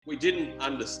We didn't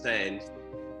understand,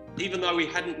 even though we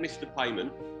hadn't missed a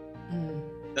payment,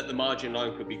 that the margin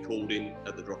loan could be called in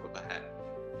at the drop of a hat.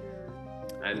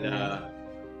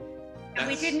 And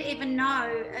we didn't even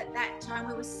know at that time,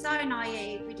 we were so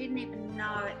naive, we didn't even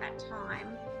know at that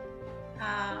time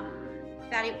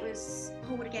that it was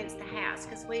pulled against the house,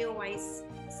 because we always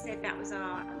said that was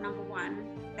our number one,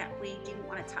 that we didn't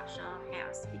want to touch our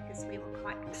house because we were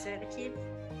quite conservative.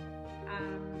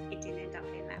 It didn't end up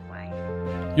being that way.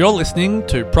 You're listening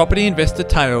to Property Investor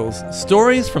Tales,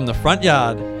 stories from the front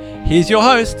yard. Here's your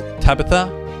host, Tabitha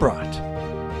Bright.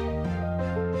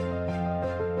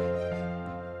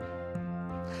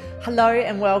 Hello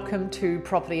and welcome to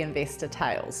Property Investor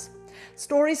Tales.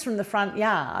 Stories from the front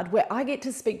yard, where I get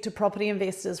to speak to property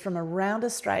investors from around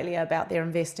Australia about their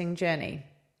investing journey.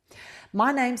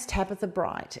 My name's Tabitha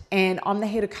Bright and I'm the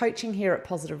head of coaching here at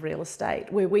Positive Real Estate,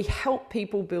 where we help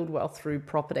people build wealth through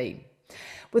property.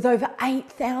 With over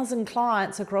 8,000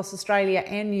 clients across Australia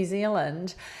and New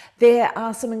Zealand, there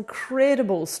are some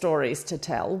incredible stories to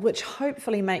tell, which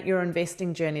hopefully make your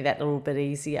investing journey that little bit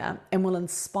easier and will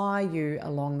inspire you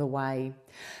along the way.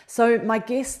 So my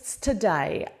guests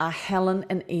today are Helen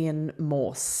and Ian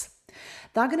Morse.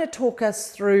 They're going to talk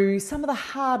us through some of the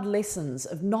hard lessons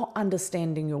of not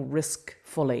understanding your risk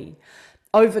fully,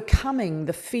 overcoming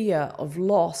the fear of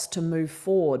loss to move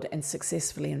forward and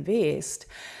successfully invest,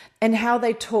 and how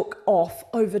they took off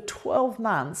over 12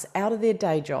 months out of their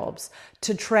day jobs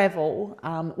to travel,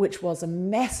 which was a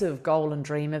massive goal and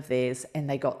dream of theirs, and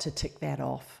they got to tick that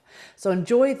off. So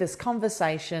enjoy this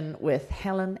conversation with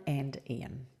Helen and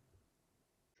Ian.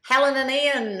 Helen and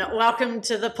Ian, welcome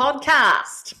to the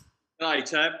podcast. Hi,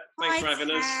 Tab. Thanks for having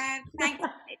us. Thanks.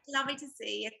 It's lovely to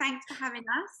see you. Thanks for having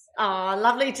us. Oh,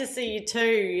 lovely to see you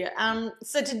too.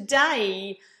 So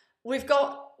today we've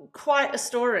got quite a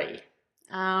story.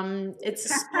 It's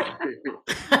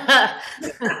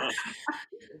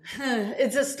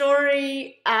a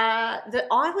story that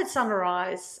I would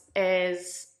summarize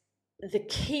as the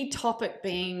key topic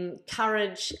being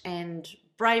courage and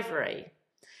bravery.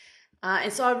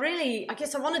 And so I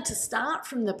guess I wanted to start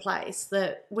from the place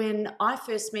that when I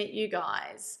first met you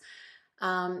guys,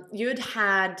 you'd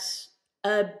had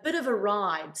a bit of a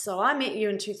ride. So I met you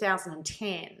in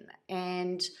 2010,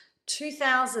 and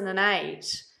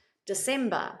 2008,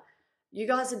 December, you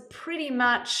guys had pretty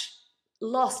much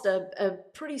lost a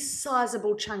pretty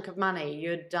sizable chunk of money.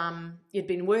 You'd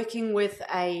been working with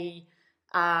a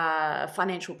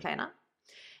financial planner,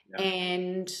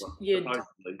 and you'd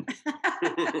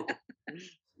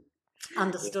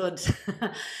understood,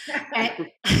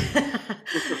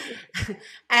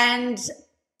 and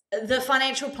the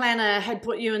financial planner had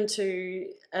put you into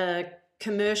a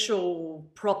commercial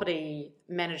property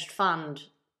managed fund.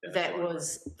 That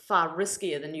was far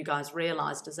riskier than you guys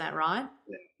realised. Is that right?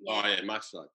 Yeah. Oh, yeah, much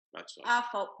so. Our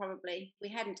fault, probably. We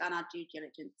hadn't done our due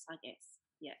diligence, I guess.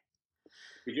 Yeah.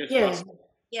 We just trusted him.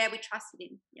 Yeah, we trusted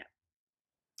him. Yeah.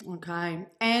 Okay.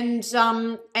 And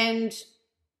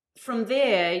from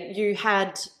there, you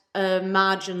had a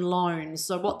margin loan.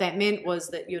 So what that meant was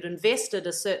that you'd invested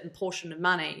a certain portion of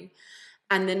money,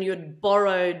 and then you'd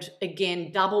borrowed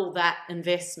again double that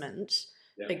investment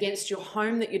against your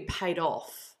home that you'd paid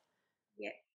off.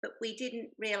 But we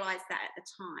didn't realise that at the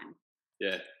time.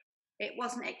 Yeah. It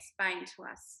wasn't explained to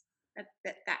us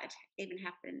that had even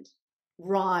happened.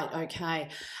 Right, okay.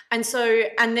 And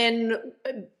then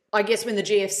I guess when the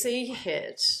GFC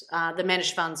hit, the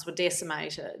managed funds were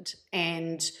decimated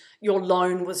and your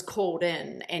loan was called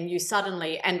in, and you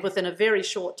suddenly, and within a very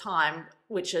short time,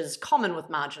 which is common with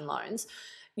margin loans,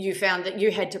 you found that you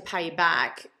had to pay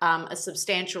back a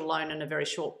substantial loan in a very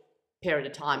short period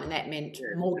of time, and that meant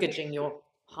mortgaging your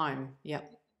home.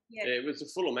 Yep. Yeah, it was the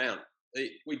full amount.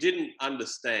 We didn't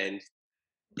understand,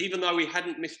 even though we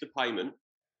hadn't missed a payment,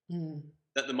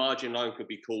 that the margin loan could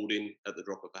be called in at the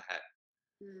drop of a hat.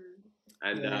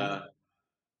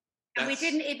 And we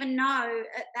didn't even know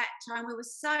at that time, we were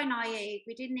so naive,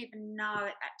 we didn't even know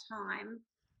at that time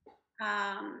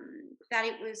that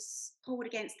it was pulled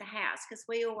against the house, because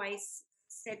we always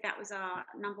said that was our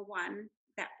number one,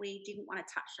 that we didn't want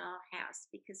to touch our house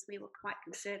because we were quite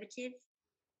conservative.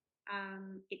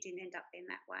 It didn't end up being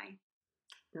that way.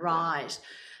 Right.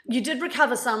 You did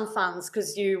recover some funds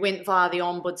because you went via the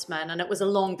Ombudsman, and it was a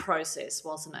long process,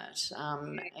 wasn't it?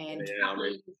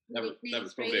 That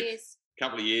was probably a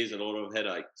couple of years and a lot of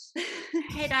headaches.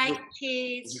 Headache,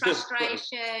 tears,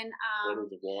 frustration.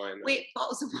 Bottles of wine.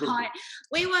 Bottles of wine.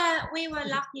 We were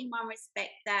lucky in one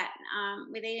respect that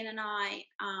with Ian and I,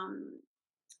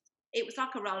 it was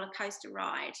like a roller coaster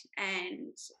ride,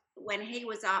 and when he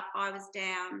was up, I was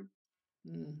down.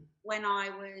 When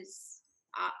I was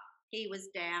up, he was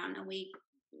down, and we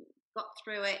got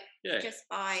through it just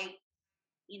by,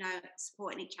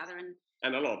 supporting each other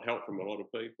and a lot of help from a lot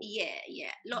of people.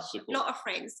 Yeah, lot of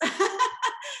friends.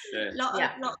 lot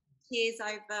of tears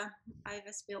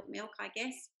over spilt milk, I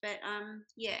guess. But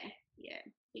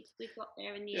we got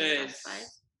there in the end, I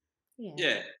suppose.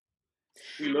 Yeah.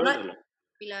 We learned a lot.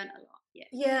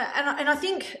 Yeah, and I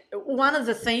think one of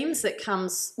the themes that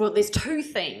comes, well, there's two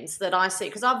themes that I see,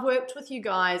 because I've worked with you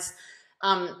guys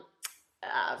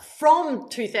from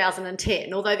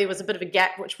 2010, although there was a bit of a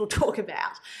gap, which we'll talk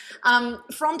about,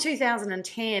 from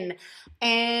 2010,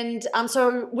 and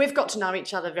so we've got to know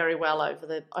each other very well over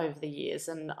the years,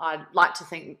 and I'd like to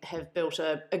think have built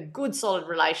a good, solid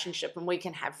relationship, and we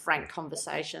can have frank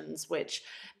conversations, which,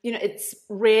 it's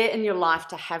rare in your life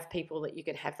to have people that you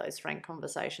can have those frank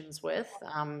conversations with.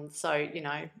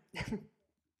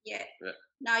 Yeah.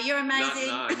 No, you're amazing.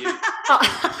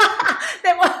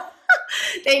 That was.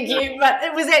 Thank you, but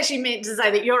it was actually meant to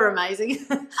say that you're amazing.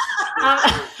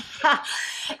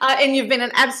 And you've been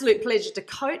an absolute pleasure to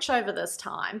coach over this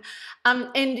time.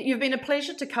 And you've been a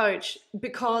pleasure to coach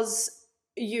because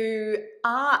you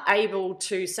are able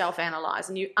to self-analyze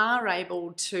and you are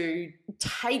able to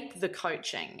take the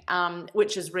coaching,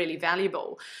 which is really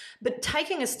valuable. But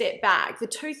taking a step back, the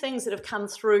two things that have come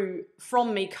through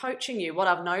from me coaching you, what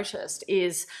I've noticed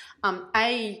is,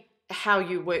 how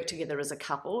you work together as a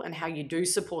couple and how you do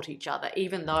support each other,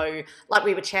 even though, like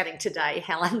we were chatting today,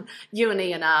 Helen, you and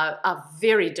Ian are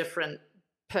very different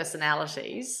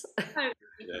personalities.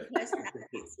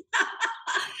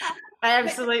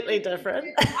 Absolutely different.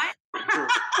 I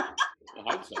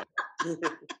hope so. Do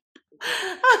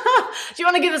you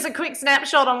want to give us a quick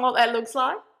snapshot on what that looks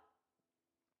like?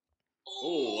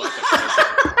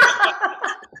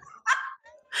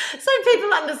 So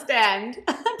people understand.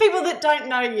 People that don't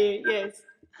know you, yes.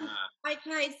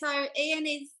 Okay, so Ian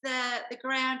is the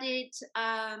grounded,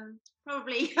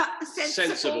 probably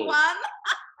sensible one.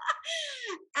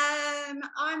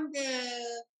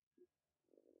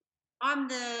 I'm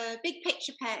the big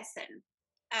picture person.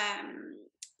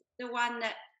 The one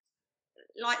that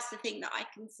likes to think that I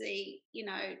can see,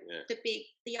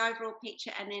 the overall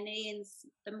picture, and then Ian's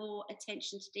the more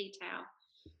attention to detail.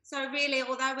 So really,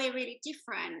 although we're really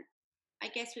different, I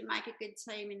guess we make a good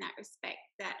team in that respect.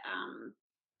 That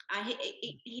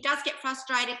he does get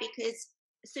frustrated because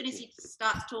as soon as he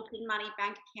starts talking money,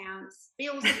 bank accounts,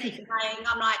 bills that need paying,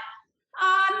 I'm like,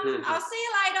 I'll see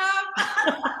you later.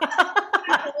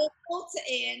 All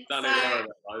to Ian. Don't even worry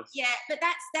about those. Yeah, but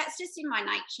that's just in my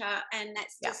nature, and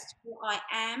that's just who I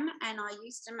am. And I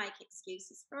used to make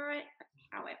excuses for it.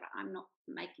 However, I'm not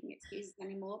making excuses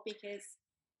anymore because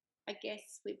I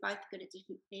guess we're both good at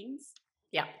different things.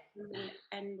 Yeah.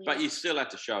 But you still have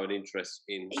to show an interest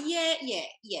in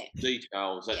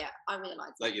details that, I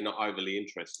realise that you're not overly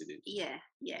interested in.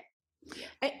 Yeah.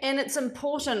 And it's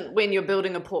important when you're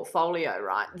building a portfolio,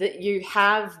 right, that you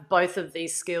have both of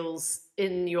these skills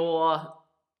in your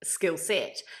skill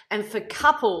set. And for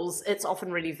couples, it's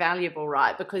often really valuable,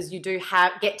 right, because you do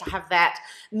get to have that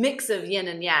mix of yin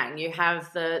and yang. You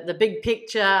have the big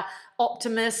picture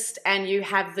optimist and you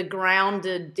have the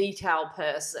grounded detail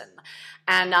person.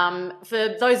 And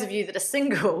for those of you that are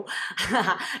single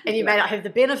and you may not have the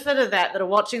benefit of that are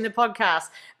watching the podcast,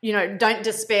 don't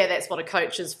despair. That's what a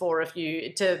coach is for,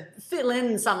 to fill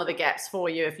in some of the gaps for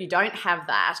you if you don't have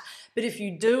that. But if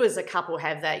you do as a couple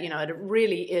have that, it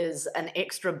really is an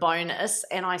extra bonus.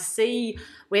 And I see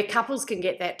where couples can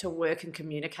get that to work and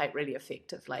communicate really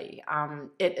effectively.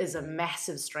 It is a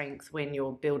massive strength when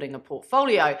you're building a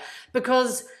portfolio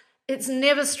because it's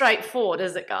never straightforward,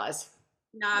 is it, guys?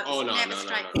 No, it's never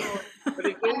straightforward. But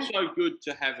it's also good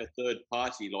to have a third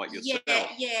party like yourself.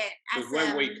 Yeah. Because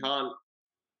when we can't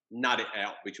nut it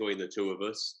out between the two of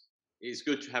us, it's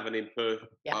good to have an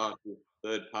imperfect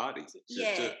third party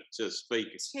to speak.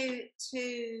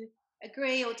 To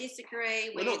agree or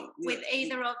disagree with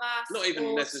either of us. Not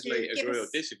even necessarily agree or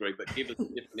disagree, but give us a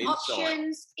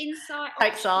different insight.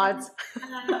 Take sides.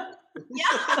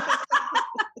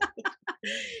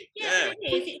 It is.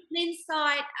 It's an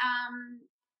insight,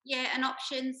 and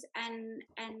options, and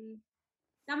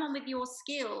someone with your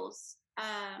skills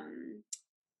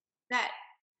that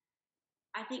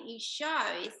I think you show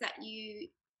is that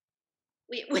we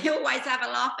always have a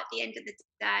laugh at the end of the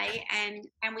day,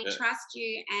 and we trust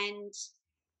you, and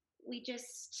we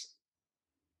just,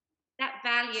 that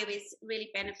value is really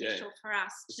beneficial for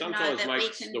us to sometimes know that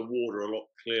makes we can the water a lot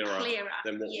clearer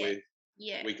than what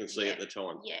we can see at the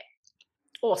time.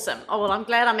 Awesome. Oh, well, I'm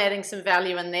glad I'm adding some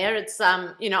value in there. It's,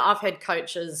 I've had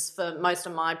coaches for most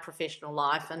of my professional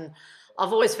life, and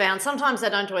I've always found sometimes they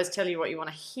don't always tell you what you want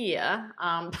to hear,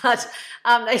 but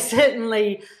they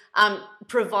certainly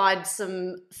provide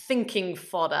some thinking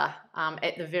fodder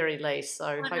at the very least.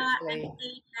 So hopefully, and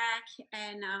feedback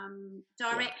and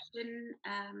direction.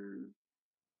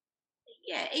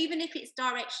 Yeah, even if it's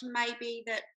direction, maybe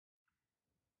that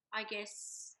I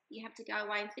guess you have to go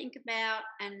away and think about,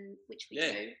 and which we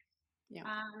do. Yeah.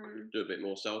 Do a bit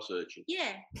more soul searching.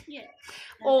 Yeah.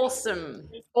 Awesome.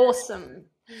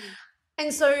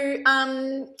 And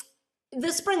so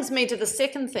this brings me to the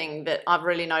second thing that I've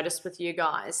really noticed with you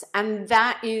guys, and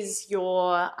that is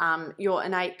your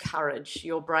innate courage,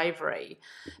 your bravery,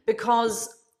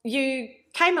 because you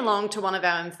came along to one of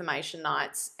our information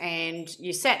nights and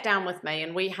you sat down with me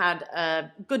and we had a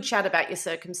good chat about your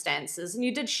circumstances, and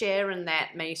you did share in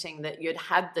that meeting that you'd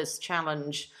had this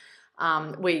challenge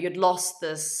where you'd lost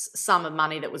this sum of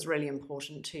money that was really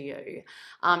important to you,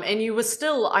 and you were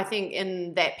still, I think,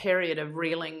 in that period of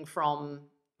reeling from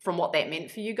what that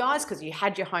meant for you guys, because you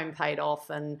had your home paid off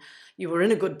and you were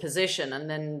in a good position, and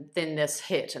then this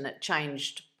hit and it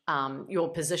changed your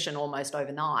position almost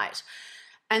overnight.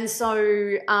 And so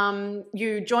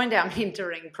you joined our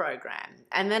mentoring program,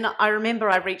 and then I remember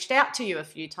I reached out to you a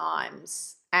few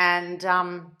times, and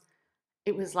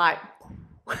it was like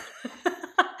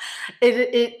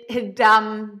it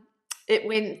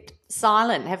went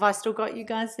silent. Have I still got you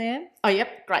guys there? Oh,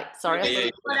 yep, great.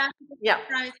 Sorry. Yeah.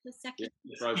 That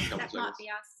might be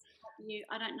us. You,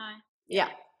 I don't know. Yeah.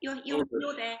 You're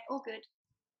there. All good.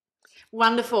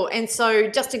 Wonderful. And so,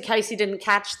 just in case you didn't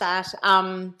catch that,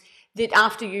 that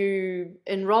after you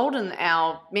enrolled in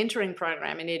our mentoring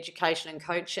program in education and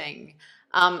coaching,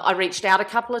 I reached out a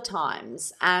couple of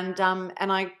times and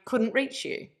I couldn't reach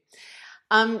you.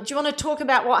 Do you want to talk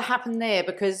about what happened there?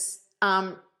 Because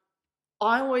I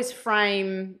always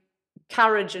frame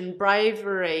courage and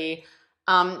bravery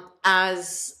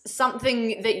as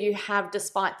something that you have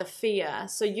despite the fear.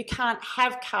 So you can't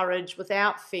have courage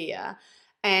without fear.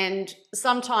 And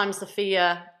sometimes the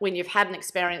fear, when you've had an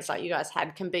experience like you guys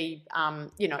had, can be,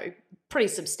 pretty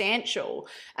substantial.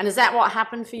 And is that what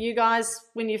happened for you guys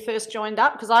when you first joined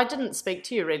up? Because I didn't speak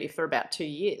to you really for about 2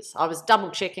 years. I was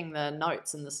double checking the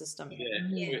notes in the system.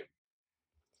 Yeah.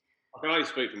 I can only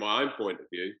speak from my own point of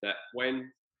view that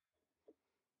when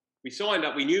we signed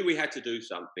up, we knew we had to do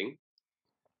something.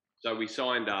 So we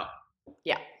signed up.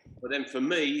 Yeah. But then for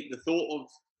me, the thought of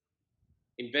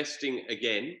investing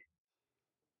again,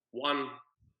 one,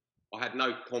 I had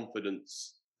no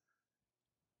confidence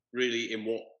really in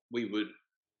what we would,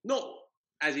 not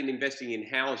as in investing in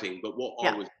housing, but what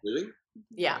I was doing.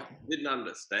 Yeah. I didn't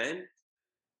understand.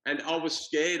 And I was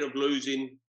scared of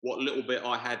losing what little bit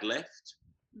I had left.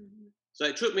 Mm-hmm. So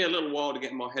it took me a little while to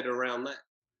get my head around that.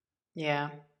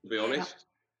 Yeah. To be honest.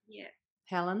 Yeah.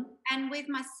 Helen? And with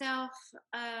myself,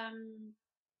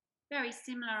 very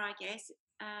similar, I guess,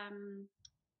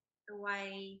 the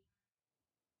way,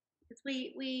 because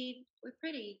we're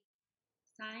pretty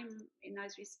same in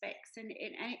those respects, and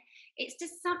it's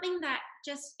just something that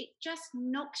just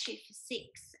knocks you for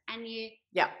six, and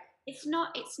it's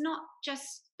not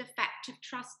just the fact of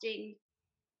trusting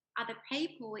other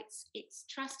people, it's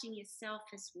trusting yourself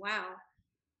as well,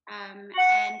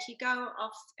 and you go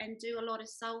off and do a lot of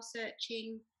soul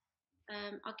searching,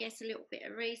 I guess a little bit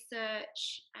of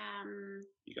research,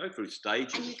 you go through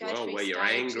stages as well where you're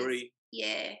angry.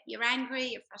 Yeah, you're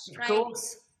angry, you're frustrated. Of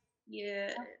course.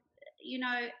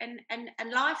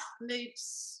 And life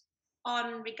moves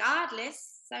on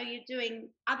regardless. So you're doing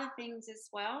other things as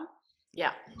well.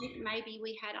 Yeah. Maybe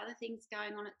we had other things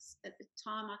going on at the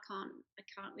time. I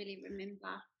can't really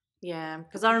remember. Yeah,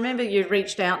 because I remember you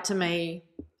reached out to me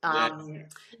a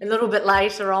little bit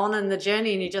later on in the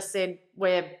journey, and you just said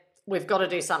we've got to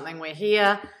do something. We're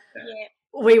here. Yeah.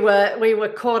 We were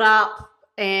caught up,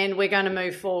 and we're going to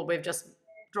move forward. We've just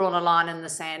drawn a line in the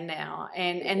sand now,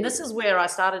 and this is where I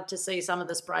started to see some of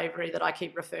this bravery that I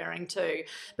keep referring to,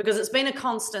 because it's been a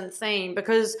constant theme.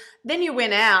 Because then you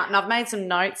went out, and I've made some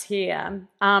notes here,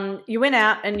 you went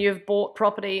out and you've bought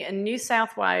property in New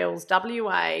South Wales,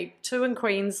 WA, 2 in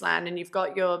Queensland, and you've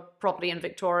got your property in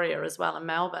Victoria as well, in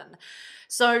Melbourne.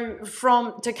 So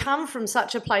to come from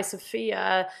such a place of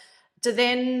fear to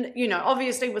then,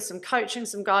 obviously with some coaching,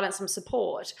 some guidance, some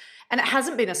support. And it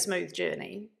hasn't been a smooth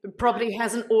journey. Property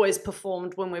hasn't always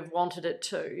performed when we've wanted it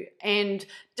to. And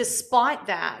despite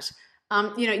that,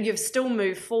 you've still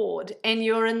moved forward, and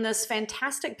you're in this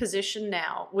fantastic position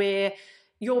now where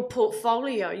your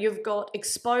portfolio, you've got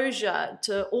exposure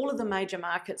to all of the major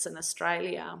markets in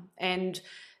Australia. And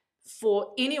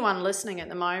for anyone listening at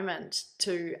the moment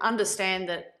to understand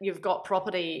that you've got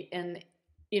property in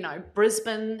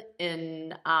Brisbane,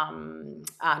 in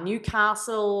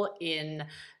Newcastle, in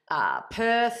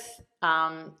Perth,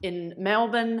 in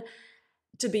Melbourne,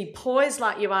 to be poised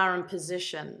like you are and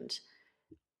positioned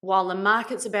while the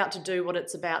market's about to do what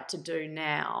it's about to do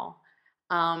now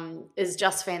is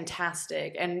just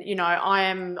fantastic. And I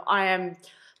am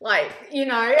like,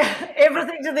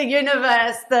 everything to the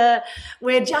universe.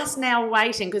 We're just now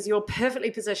waiting, because you're perfectly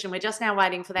positioned. We're just now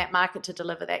waiting for that market to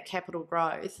deliver that capital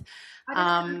growth.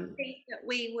 I don't think that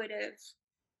we would have.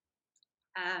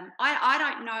 I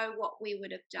don't know what we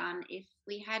would have done if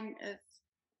we hadn't have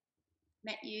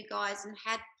met you guys and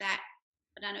had that.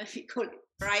 I don't know if you call it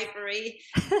bravery,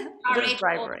 courage,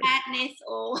 or madness,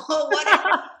 or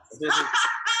whatever.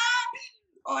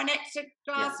 Or an extra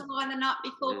glass of wine the night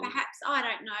before, perhaps. I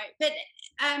don't know. But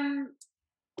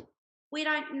we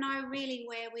don't know really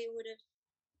where we would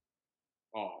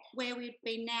have, where we'd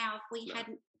be now if we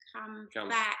hadn't come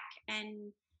back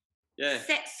and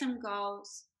set some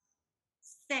goals,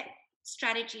 set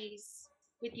strategies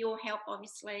with your help,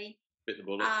 obviously. Bit the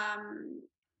bullet.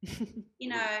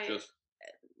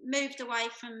 Moved away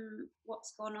from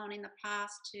what's gone on in the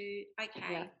past to,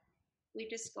 we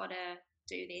just got to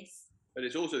do this. But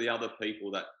it's also the other people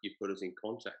that you put us in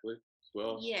contact with as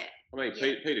well. Yeah. I mean,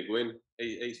 Peter Gwynn,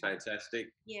 he's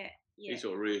fantastic. Yeah. He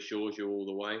sort of reassures you all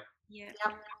the way. Yeah.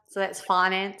 Yep. So that's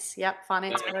finance. Yep.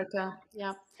 Finance broker.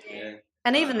 Yep. Yeah.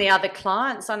 And even the other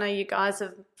clients, I know you guys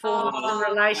have formed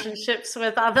relationships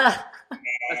with other.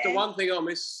 That's the one thing I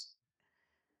miss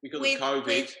because of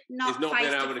COVID, is not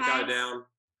being able to go down.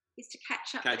 Is to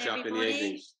catch up with everybody. In the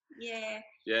evenings. Yeah.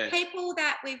 Yeah. People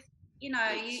that we've,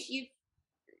 you've,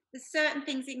 there's certain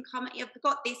things in common. You've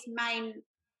got this main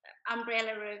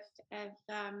umbrella of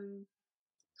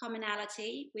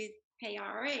commonality with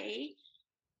PRE.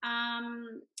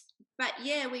 But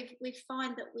yeah, we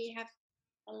find that we have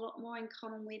a lot more in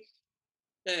common with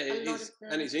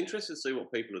and it's interesting to see what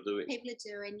people are doing.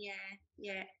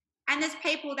 Yeah. And there's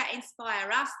people that inspire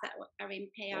us that are in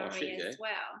PRE as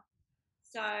well.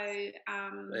 So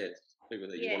people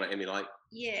that you want to emulate.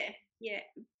 Yeah.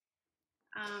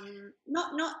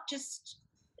 Not just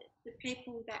the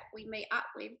people that we meet up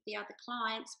with, the other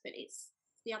clients, but it's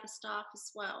the other staff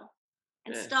as well,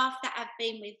 and staff that have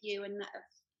been with you and that have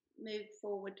moved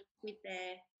forward with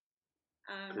their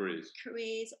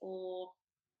careers or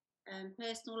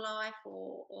personal life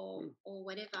or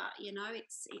whatever.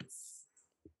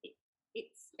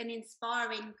 It's an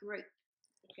inspiring group.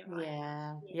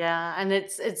 Yeah, and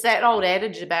it's that old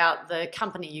adage about the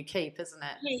company you keep, isn't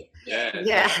it? Yeah.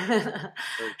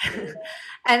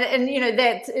 and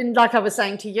that, and like I was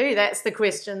saying to you, that's the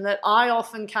question that I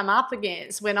often come up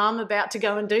against when I'm about to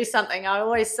go and do something. I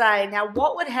always say, now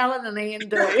what would Helen and Ian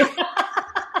do?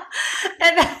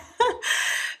 And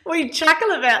we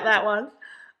chuckle about that one.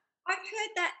 I've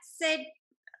heard that said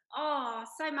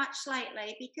so much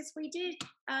lately, because we did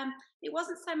it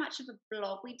wasn't so much of a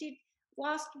blog. We did,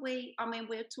 we'll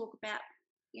talk about,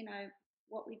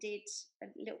 what we did a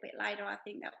little bit later. I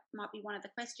think that might be one of the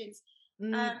questions.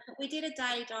 But we did a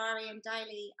daily diary and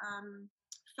daily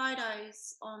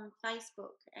photos on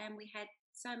Facebook, and we had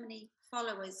so many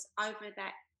followers over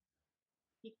that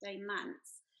 15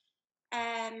 months.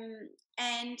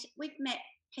 And we've met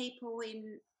people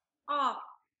in all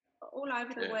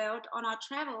over the world on our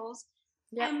travels.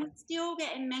 Yep. And we're still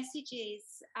getting messages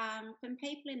from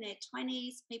people in their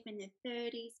 20s, people in their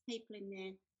 30s, people in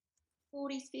their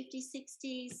 40s, 50s,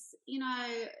 60s.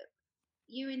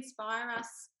 You inspire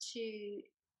us to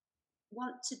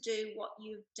want to do what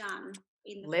you've done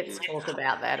in the Let's future. talk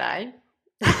about that, eh?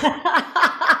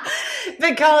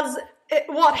 Because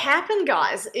what happened,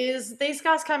 guys, is these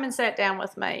guys came and sat down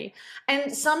with me,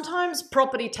 and sometimes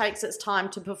property takes its time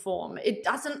to perform. It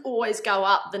doesn't always go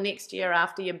up the next year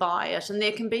after you buy it, and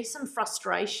there can be some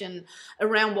frustration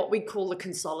around what we call the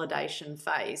consolidation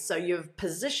phase. So you've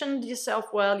positioned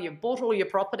yourself well, you've bought all your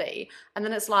property, and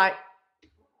then it's like,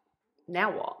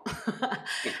 now what?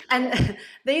 And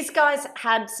these guys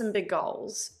had some big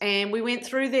goals, and we went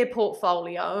through their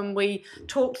portfolio and we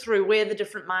talked through where the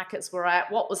different markets were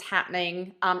at, what was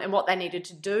happening, and what they needed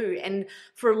to do. And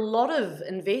for a lot of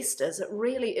investors, it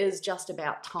really is just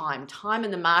about time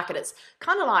in the market. It's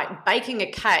kind of like baking a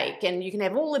cake, and you can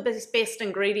have all the best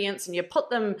ingredients and you put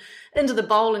them into the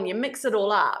bowl and you mix it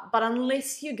all up, but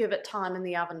unless you give it time in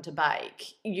the oven to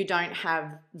bake, you don't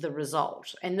have the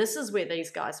result. And this is where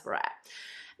these guys were at.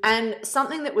 And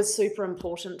something that was super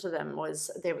important to them was,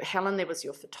 Helen, there was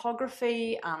your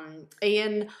photography.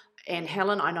 Ian and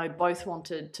Helen, I know, both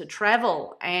wanted to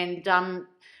travel. And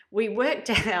we worked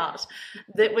out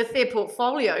that with their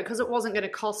portfolio, because it wasn't going to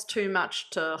cost too much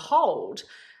to hold,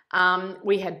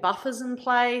 We had buffers in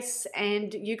place,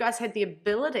 and you guys had the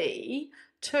ability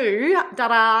to,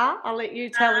 I'll let you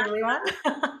tell everyone.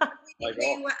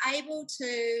 We were able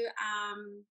to,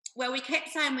 well, we kept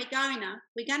saying we're going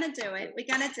to do it.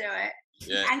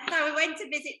 Yeah. And so we went to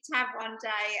visit Tab one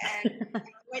day and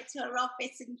went to her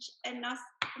office and I said,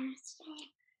 oh,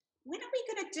 when are we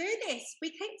going to do this? We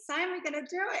keep saying we're going to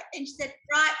do it. And she said,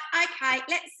 right, okay,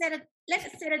 let's set a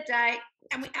date.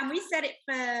 And we set it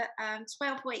for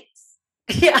 12 weeks.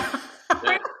 Yeah.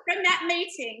 From that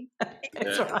meeting,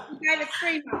 That's right. we gave us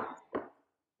 3 months.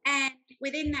 And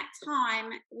within that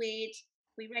time, we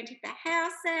rented the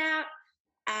house out.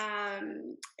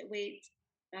 We'd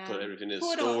put everything in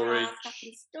put storage. all our stuff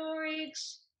in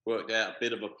storage. Worked out a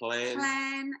bit of a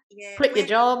plan. Yeah. Quit your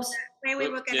jobs. Where we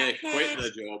were going to head. Quit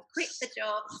the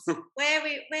jobs. where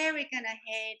we're going to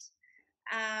head.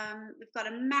 We've got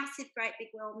a massive, great big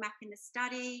world map in the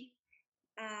study.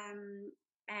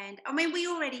 And I mean, we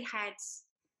already had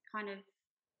kind of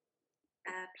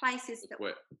places that.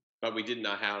 But we didn't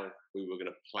know how we were going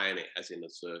to plan it as in a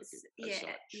circuit.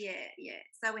 Yeah.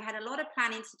 So we had a lot of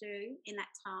planning to do in that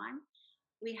time.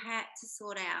 We had to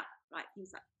sort out like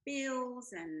things like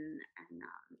bills and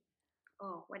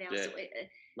what else? Yeah.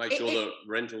 Make sure the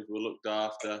rentals were looked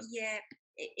after. Yeah,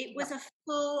 it was a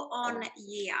full-on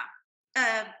year.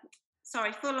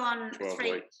 Full-on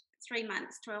 3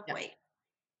 months, 12 weeks,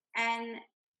 and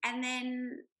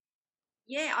then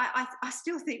I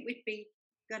still think we'd be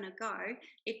gonna go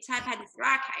if Tab hadn't said,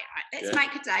 okay, let's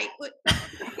make a date.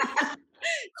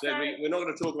 So we're not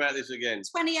going to talk about this again.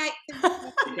 28th.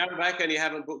 You come back and you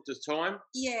haven't booked us time.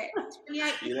 Yeah,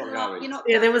 28th. You're not going. You're not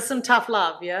Yeah, there was some tough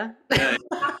love. Yeah. So 28th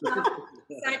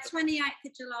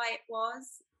of July it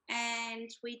was,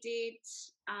 and we did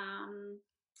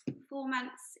 4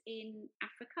 months in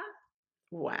Africa.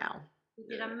 Wow. We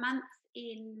did a month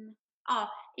in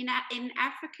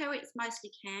Africa. It's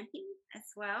mostly camping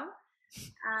as well.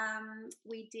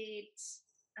 We did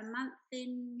a month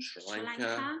in Sri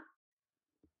Lanka.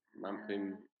 Month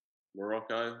in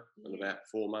Morocco, and about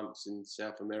 4 months in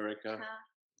South America,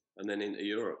 and then into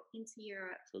Europe.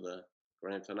 For the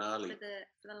grand finale. For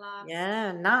the last.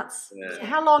 Yeah, nuts. Yeah. So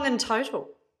how long in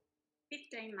total?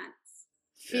 15 months.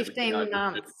 15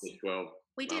 months. 12.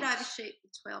 We did overshoot the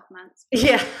 12 months.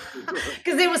 Yeah,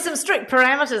 because there were some strict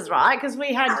parameters, right? Because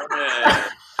we had.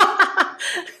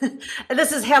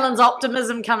 This is Helen's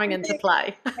optimism coming into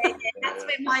play. That's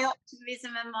where my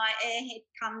optimism and my airhead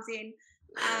comes in.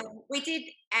 We did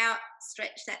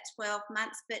outstretch that 12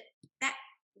 months, but that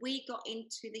we got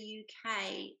into the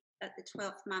UK at the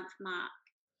 12th month mark,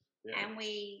 and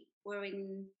we were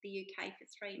in the UK for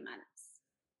 3 months.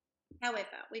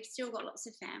 However, we've still got lots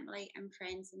of family and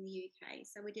friends in the UK,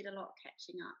 so we did a lot of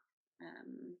catching up. A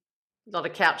lot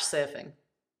of couch surfing.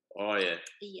 Oh yeah.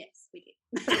 Yes, we did.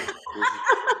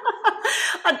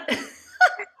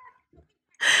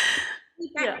 We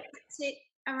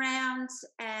around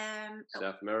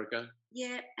South America.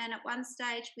 Yeah, and at one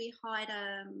stage we hired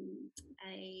a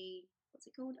what's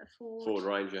it called? A Ford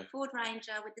Ranger. Ford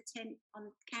Ranger with the tent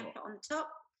on camper on the top.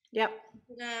 Yep.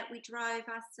 We drove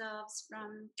ourselves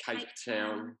from Cape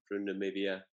Town through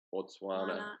Namibia,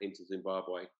 Botswana into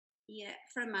Zimbabwe. Yeah,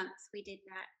 for a month we did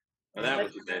that. And that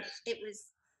was the best.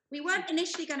 We weren't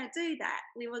initially going to do that.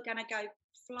 We were going to go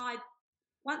fly.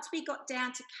 Once we got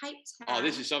down to Cape Town. Oh,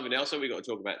 this is something else that we got to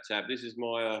talk about, Tab. This is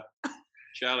my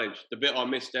challenge. The bit I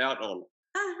missed out on.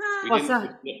 What's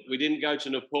that? We didn't go to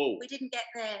Nepal. We didn't get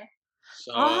there.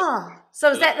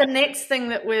 So is that the next thing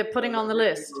that we're putting on the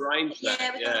list? We've got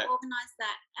to organise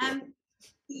that.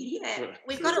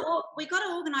 We've got to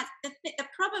organise. The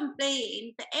problem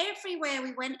being that everywhere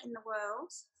we went in the world,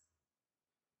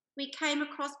 we came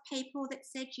across people that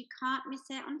said you can't miss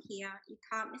out on here, you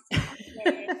can't miss out on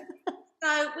there.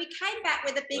 So we came back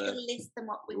with a bigger list than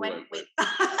what we went with,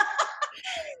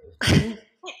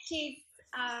 which is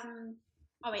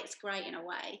it's great in a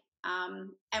way.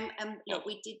 And look,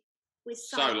 we're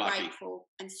so grateful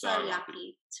and so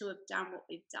lucky to have done what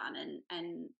we've done,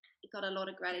 and got a lot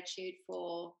of gratitude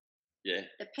for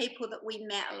the people that we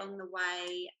met along the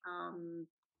way,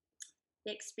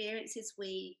 the experiences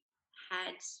we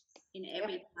had in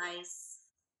every place.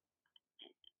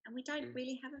 And we don't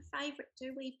really have a favourite,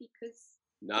 do we? Because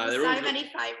there are so many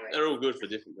favourites. They're all good for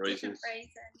different reasons.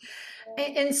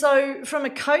 And so from a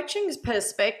coaching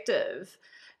perspective,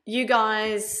 you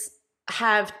guys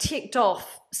have ticked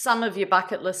off some of your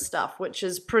bucket list stuff, which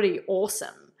is pretty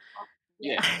awesome.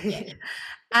 Yeah.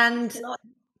 And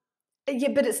Yeah,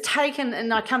 but it's taken,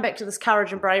 and I come back to this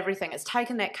courage and bravery thing, it's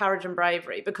taken that courage and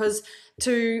bravery, because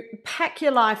to pack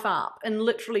your life up in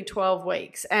literally 12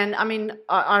 weeks, and I mean,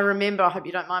 I remember, I hope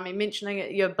you don't mind me mentioning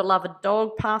it, your beloved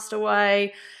dog passed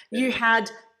away. You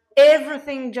had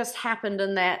everything just happened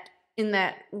in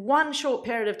that one short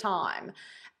period of time.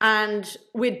 And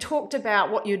we'd talked about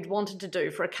what you'd wanted to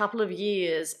do for a couple of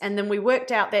years, and then we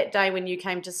worked out that day when you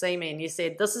came to see me and you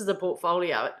said, this is the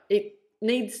portfolio. It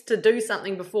needs to do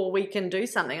something before we can do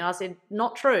something. And I said,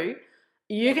 not true.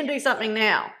 You can do something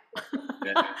now.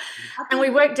 Yeah. And we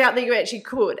worked out that you actually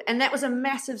could. And that was a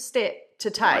massive step to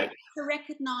take. To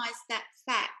recognise that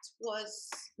fact was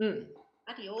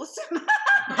bloody awesome.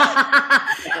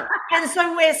 And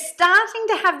so we're starting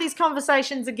to have these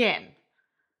conversations again.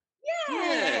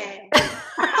 Yeah.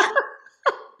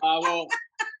 Well,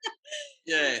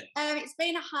 yeah. It's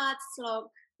been a hard slog.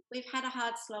 We've had a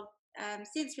hard slog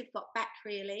since we've got back,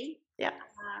 really. Yeah.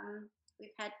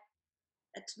 We've had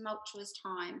a tumultuous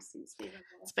time since we were there.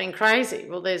 It's been crazy.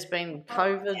 Well, there's been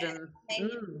COVID and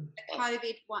the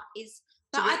COVID one is.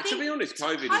 But I think to be honest,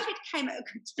 COVID came at a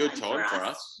good time for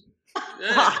us.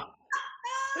 Yeah.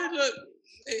 Look,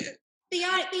 the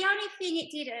only thing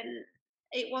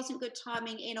it wasn't good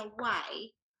timing in a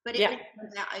way, but it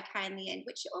turned out okay in the end,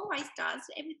 which it always does.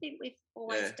 Everything we've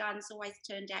always done has always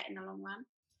turned out in the long run.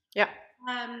 Yeah.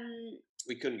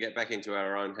 We couldn't get back into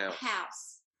our own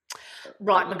house.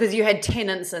 Right, because you had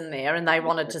tenants in there and they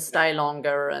wanted to stay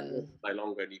longer and stay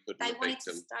longer, and you couldn't they wanted evict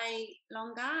them. to stay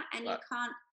longer, and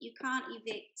you can't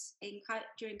evict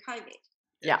during COVID.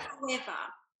 Yeah. However,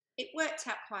 it worked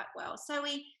out quite well. So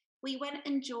we went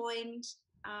and joined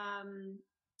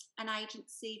an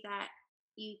agency that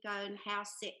you go and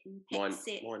house sit and pet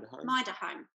sit. Mind a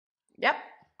Home. Yep.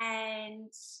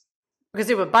 And because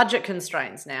there were budget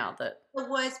constraints now that there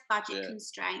was budget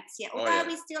constraints, although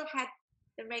we still had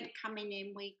the rent coming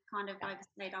in, we kind of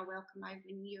overstayed our welcome over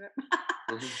in Europe.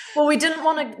 Well, we didn't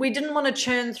want to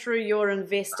churn through your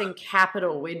investing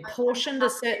capital. We'd portioned a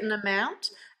certain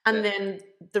amount, and then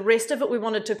the rest of it we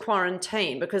wanted to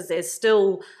quarantine, because there's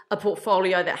still a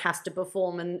portfolio that has to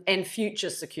perform and future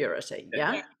security.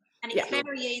 Yeah. And it's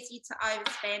very easy to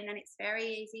overspend, and it's very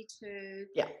easy to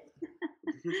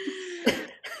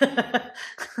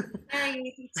very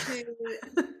easy to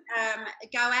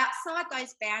go outside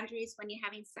those boundaries when you're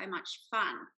having so much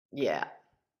fun. Yeah.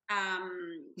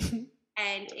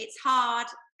 And it's hard,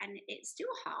 and it's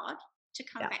still hard to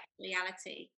come back to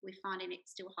reality. We're finding it's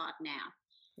still hard now.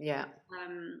 Yeah.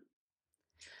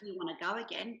 We want to go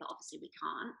again, but obviously we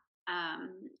can't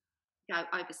go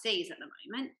overseas at the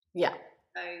moment. Yeah.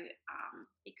 So,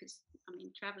 because I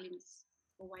mean,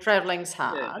 traveling's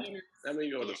hard. Yeah. And we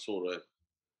got to sort of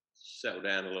settle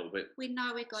down a little bit. We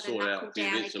know we've got to sort knuckle out a few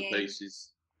down bits again. and pieces.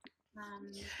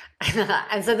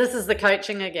 And so this is the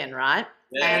coaching again, right?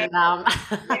 Yeah.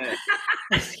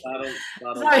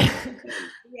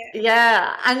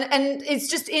 And and it's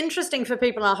just interesting for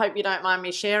people. I hope you don't mind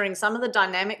me sharing some of the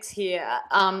dynamics here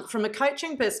from a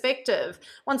coaching perspective.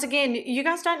 Once again, you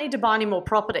guys don't need to buy any more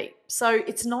property, so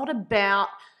it's not about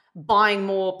buying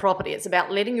more property. It's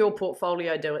about letting your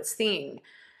portfolio do its thing.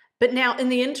 But now, in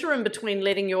the interim between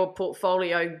letting your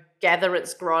portfolio gather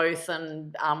its growth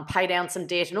and pay down some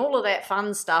debt and all of that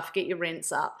fun stuff, get your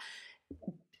rents up,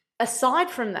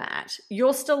 aside from that,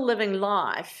 you're still living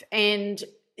life and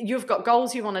you've got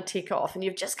goals you want to tick off, and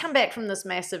you've just come back from this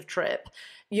massive trip.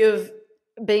 You've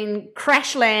been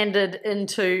crash landed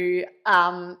into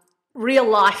real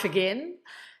life again,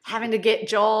 having to get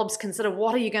jobs, consider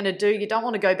what are you going to do. You don't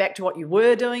want to go back to what you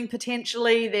were doing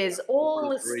potentially. There's all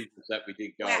this. Reasons that we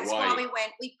did go That's away. why we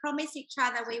went. We promised each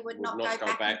other we would not go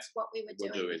back into what we were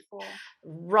doing before.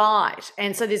 Right.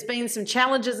 And so there's been some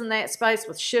challenges in that space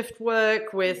with shift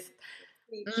work, with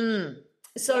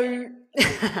so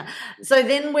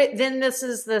then this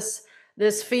is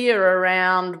this fear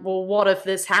around, well, what if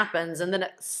this happens? And then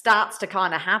it starts to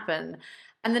kind of happen.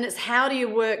 And then it's how do you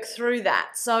work through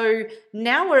that? So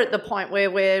now we're at the point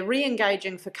where we're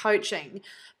re-engaging for coaching,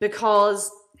 because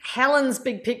Helen's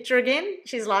big picture again.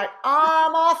 She's like,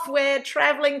 I'm off, we're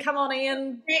traveling, come on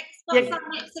Ian. What's our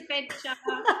next adventure?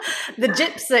 The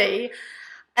gypsy.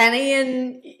 And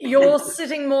Ian, you're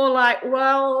sitting more like,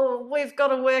 well, we've got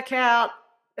to work out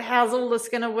how's all this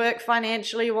going to work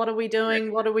financially? What are we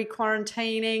doing? What are we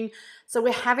quarantining? So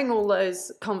we're having all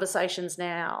those conversations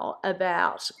now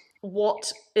about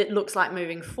what it looks like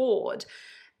moving forward.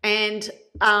 And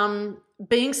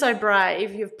being so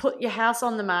brave, you've put your house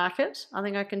on the market. I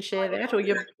think I can share that. Or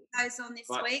you've photos on this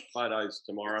week. Photos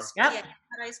tomorrow. Yep. Yeah,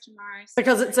 photos tomorrow.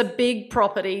 Because it's a big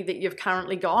property that you've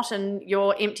currently got, and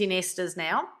you're empty nesters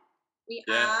now. We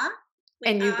are.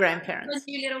 And new grandparents. A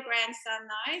new little grandson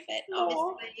though, but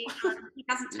obviously he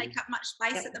doesn't take up much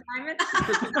space at the moment.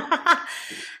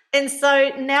 And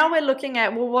so now we're looking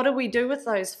at, well, what do we do with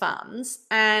those funds,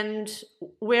 and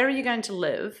where are you going to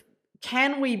live?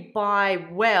 Can we buy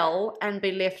well and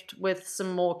be left with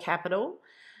some more capital?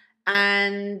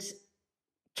 And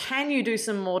can you do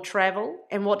some more travel?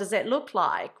 And what does that look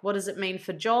like? What does it mean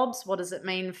for jobs? What does it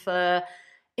mean for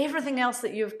everything else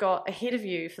that you've got ahead of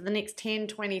you for the next 10,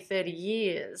 20, 30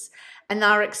 years? And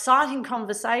they're exciting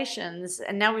conversations.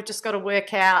 And now we've just got to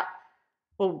work out,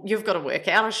 well, you've got to work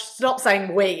out. I should stop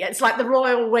saying we. It's like the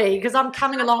royal we, because I'm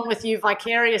coming along with you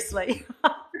vicariously.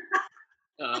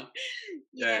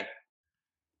 Yeah.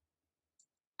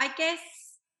 I guess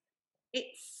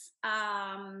it's,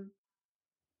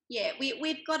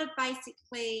 we've got to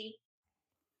basically,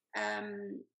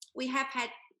 we have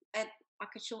had a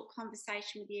short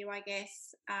conversation with you, I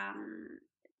guess.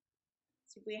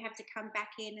 So we have to come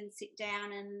back in and sit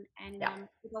down and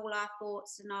with all our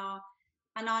thoughts and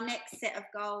our next set of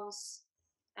goals.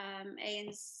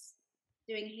 Ian's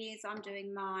doing his, I'm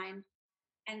doing mine,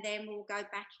 and then we'll go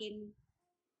back in,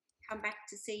 come back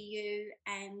to see you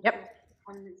and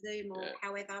on the Zoom or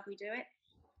however we do it,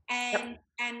 and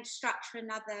structure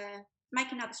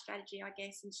make another strategy, I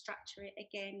guess, and structure it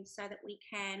again so that we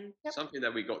can something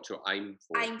that we got to aim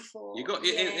for. You got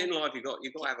in life. You got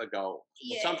to have a goal,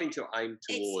 something to aim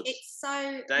towards. It's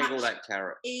so dangle much that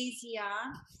carrot. Easier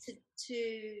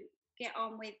to get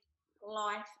on with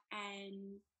life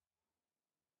and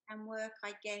work,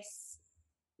 I guess,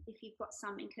 if you've got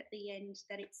something at the end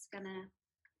that it's gonna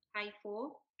pay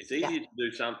for. It's easier to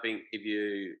do something if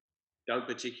you don't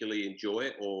particularly enjoy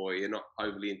it or you're not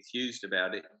overly enthused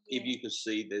about it, if you can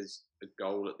see there's a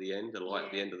goal at the end, a light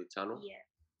at the end of the tunnel.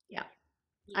 Yeah.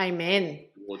 Amen.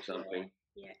 Towards something.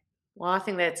 Yeah. Well, I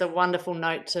think that's a wonderful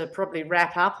note to probably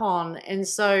wrap up on. And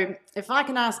so if I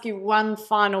can ask you one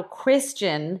final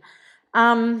question,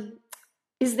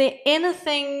 is there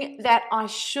anything that I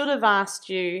should have asked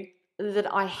you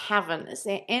that I haven't? Is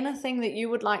there anything that you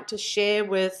would like to share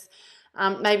with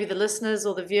maybe the listeners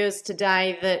or the viewers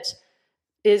today that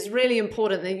is really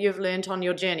important that you've learned on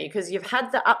your journey? Because you've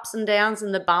had the ups and downs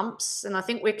and the bumps, and I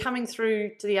think we're coming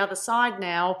through to the other side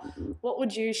now. What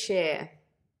would you share?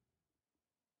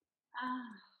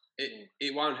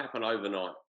 It won't happen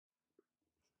overnight.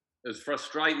 As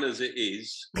frustrating as it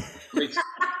is, you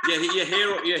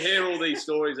hear all these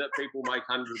stories that people make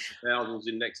hundreds of thousands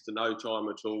in next to no time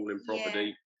at all in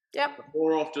property. Yep. But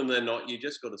more often than not, you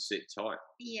just got to sit tight.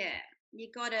 Yeah. You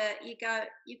gotta go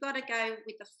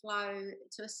with the flow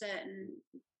to a certain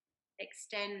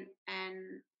extent,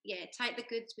 and take the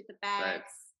goods with the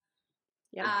bads.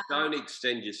 Yeah. Don't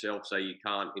extend yourself so you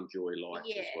can't enjoy life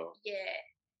as well.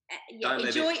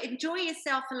 Enjoy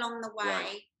yourself along the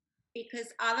way,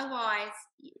 because otherwise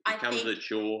it becomes a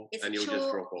chore and you'll just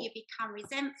drop off. You become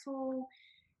resentful,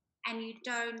 and you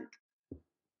don't.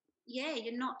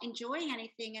 You're not enjoying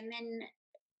anything, and then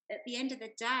at the end of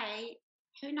the day,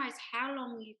 who knows how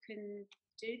long you can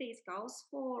do these goals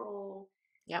for,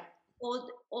 or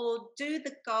do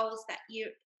the goals that you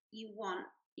want.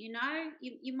 You know,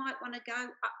 you might want to go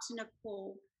up to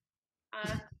Nepal,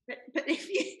 but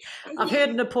I've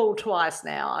heard Nepal twice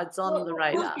now. It's on the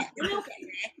radar.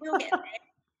 We'll get there.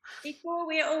 Before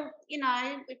we're all,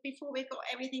 before we've got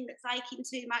everything that's aching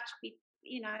too much,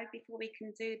 before we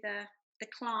can do the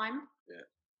climb.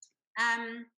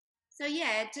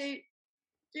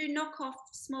 Do knock off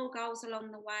small goals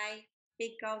along the way,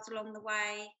 big goals along the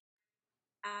way,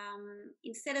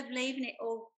 instead of leaving it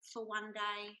all for one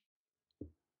day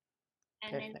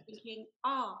and then thinking,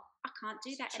 I can't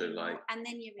do that anymore. Late. And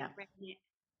then you're regretting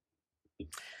it.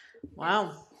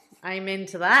 Wow. Amen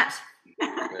to that.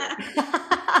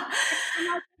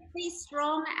 Be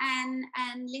strong and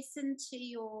listen to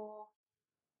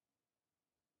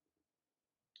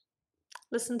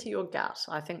your gut.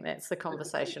 I think that's the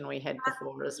conversation we had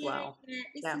before as well.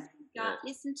 Listen to your gut.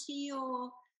 Listen to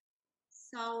your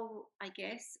soul, I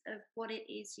guess, of what it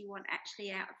is you want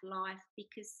actually out of life.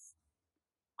 Because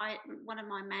one of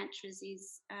my mantras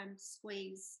is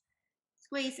squeeze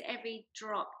every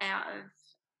drop out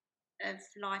of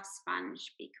life's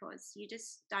sponge, because you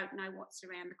just don't know what's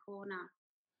around the corner.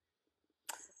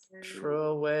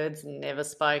 Truer words never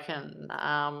spoken.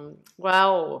 My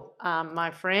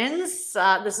friends,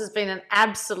 this has been an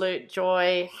absolute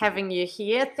joy having you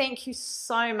here. Thank you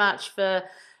so much for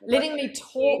letting me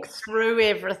talk through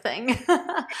everything.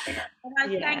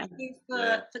 Thank you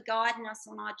for guiding us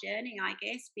on our journey, I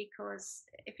guess, because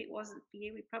if it wasn't for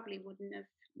you, we probably wouldn't have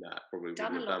Nah, probably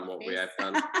Done wouldn't a have lot done of what we this. have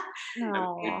done. And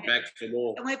Aw. we'll be back for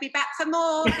more. And we'll be back for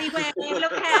more. Beware,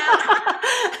 look out.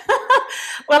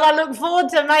 Well, I look forward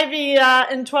to maybe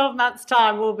in 12 months'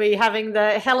 time we'll be having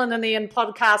the Helen and Ian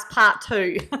podcast part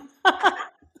 2.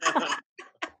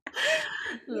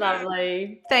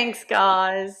 Lovely. Thanks,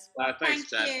 guys. Thanks, Thank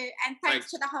Tab. you, and Thanks. thanks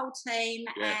to the whole team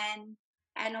Yeah.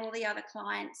 and all the other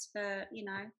clients for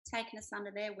taking us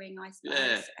under their wing, I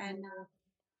suppose,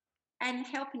 and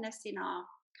helping us in our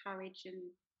courage and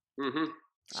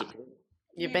Support.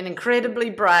 You've been incredibly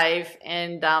brave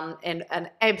and an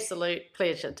absolute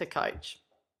pleasure to coach.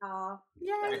 oh,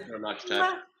 Thanks very much,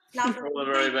 Tab. lovely. All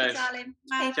the very Thank you, best. darling.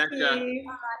 Thank Ciao, ciao.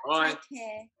 you. Bye. Take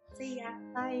care. See ya.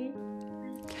 Bye.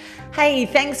 Hey,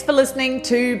 thanks for listening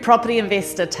to Property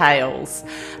Investor Tales.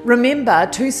 Remember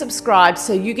to subscribe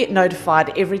so you get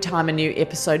notified every time a new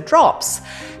episode drops.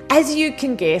 As you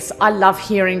can guess, I love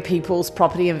hearing people's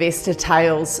property investor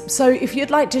tales. So if you'd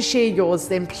like to share yours,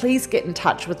 then please get in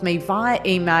touch with me via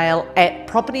email at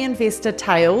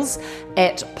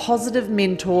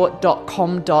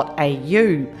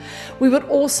propertyinvestortales@positivementor.com.au. We would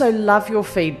also love your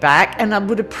feedback, and I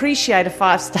would appreciate a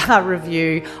 5-star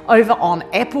review over on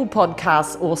Apple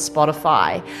Podcasts or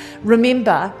Spotify.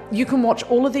 Remember, you can watch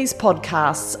all of these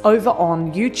podcasts over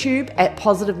on YouTube at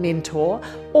Positive Mentor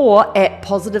or at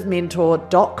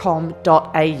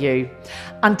positivementor.com.au.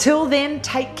 Until then,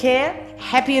 take care,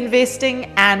 happy investing,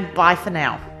 and bye for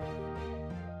now.